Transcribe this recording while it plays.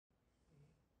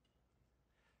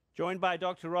Joined by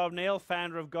Dr. Rob Neal,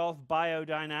 founder of Golf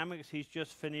Biodynamics. He's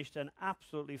just finished an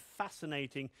absolutely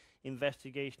fascinating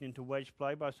investigation into wedge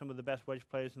play by some of the best wedge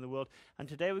players in the world. And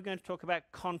today we're going to talk about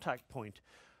contact point.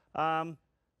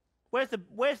 Where's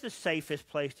the safest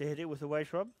place to hit it with a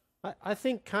wedge, Rob? I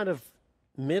think kind of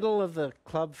middle of the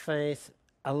club face,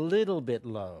 a little bit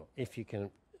low, if you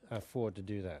can afford to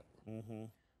do that. Mm-hmm.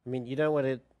 I mean, you don't want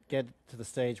to get to the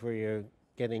stage where you're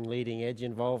getting leading edge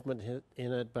involvement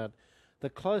in it, but the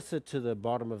closer to the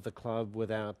bottom of the club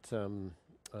without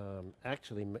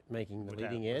actually making the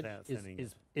leading edge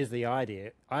is the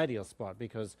ideal spot,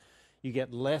 because you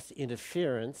get less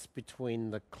interference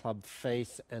between the club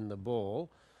face and the ball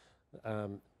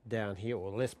down here,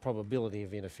 or less probability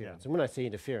of interference. And when I say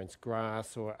interference,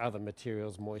 grass or other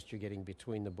materials, moisture getting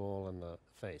between the ball and the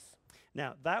face.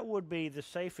 Now, that would be the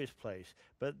safest place.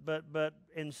 But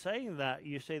in saying that,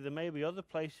 you say there may be other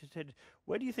places to hit.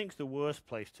 Where do you think is the worst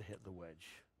place to hit the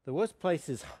wedge? The worst place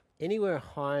is anywhere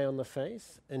high on the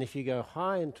face. And if you go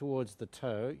high and towards the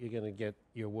toe, you're going to get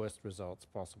your worst results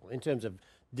possible, in terms of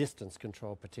distance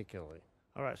control particularly.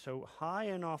 All right, so high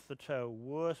and off the toe,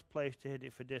 worst place to hit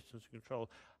it for distance control.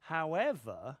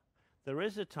 However, there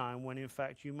is a time when, in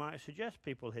fact, you might suggest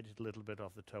people hit it a little bit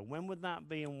off the toe. When would that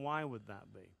be, and why would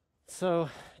that be? So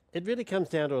it really comes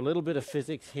down to a little bit of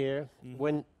physics here.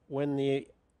 Mm-hmm. When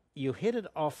you hit it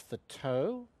off the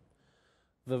toe,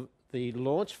 the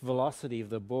launch velocity of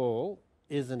the ball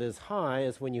isn't as high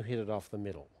as when you hit it off the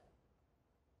middle.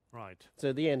 Right.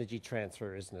 So the energy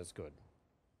transfer isn't as good.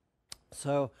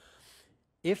 So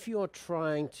if you're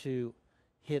trying to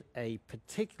hit a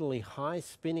particularly high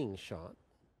spinning shot,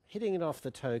 hitting it off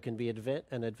the toe can be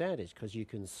an advantage, because you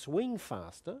can swing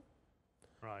faster.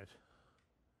 Right.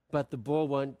 But the ball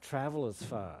won't travel as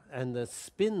far, and the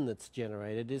spin that's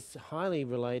generated is highly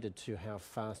related to how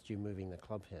fast you're moving the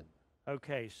club head.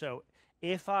 Okay, so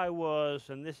if I was,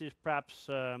 and this is perhaps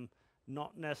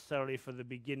not necessarily for the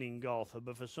beginning golfer,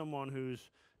 but for someone who's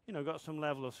got some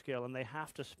level of skill and they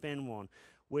have to spin one,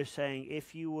 we're saying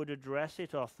if you would address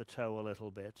it off the toe a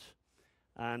little bit,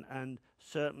 and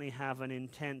certainly have an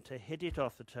intent to hit it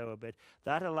off the toe a bit,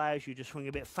 that allows you to swing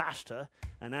a bit faster,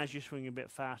 and as you swing a bit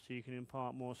faster, you can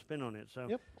impart more spin on it. So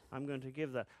yep. I'm going to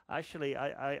give that. Actually,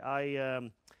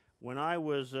 when I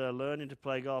was learning to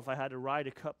play golf, I had a Ryder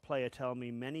Cup player tell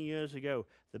me many years ago,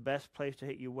 the best place to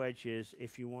hit your wedges,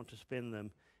 if you want to spin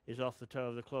them, is off the toe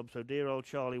of the club. So dear old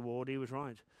Charlie Ward, he was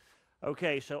right.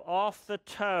 Okay, so off the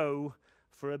toe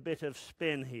for a bit of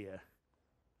spin here.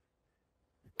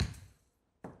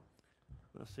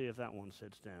 Let's see if that one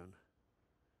sits down.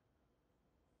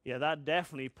 Yeah, that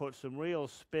definitely puts some real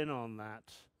spin on that.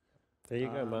 There you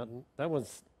go, Martin. That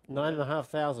one's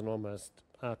 9,500 almost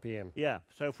RPM. Yeah,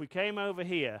 so if we came over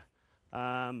here,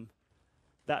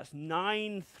 that's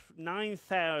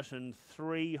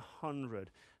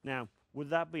 9,300. Now, would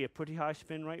that be a pretty high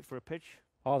spin rate for a pitch?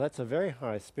 Oh, that's a very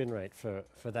high spin rate for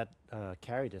that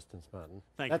carry distance, Martin.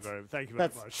 Thank you very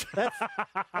much.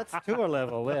 That's tour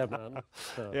level there, Martin.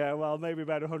 So. Yeah, well, maybe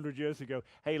about 100 years ago.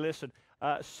 Hey, listen,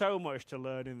 so much to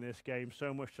learn in this game,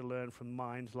 so much to learn from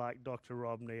minds like Dr.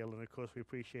 Rob Neal, and of course we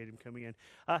appreciate him coming in.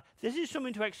 This is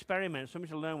something to experiment, something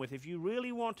to learn with. If you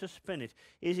really want to spin it,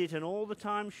 is it an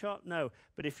all-the-time shot? No.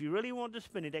 But if you really want to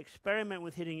spin it, experiment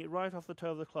with hitting it right off the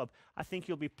toe of the club. I think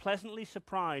you'll be pleasantly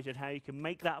surprised at how you can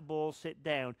make that ball sit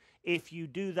down if you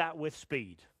do that with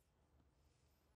speed.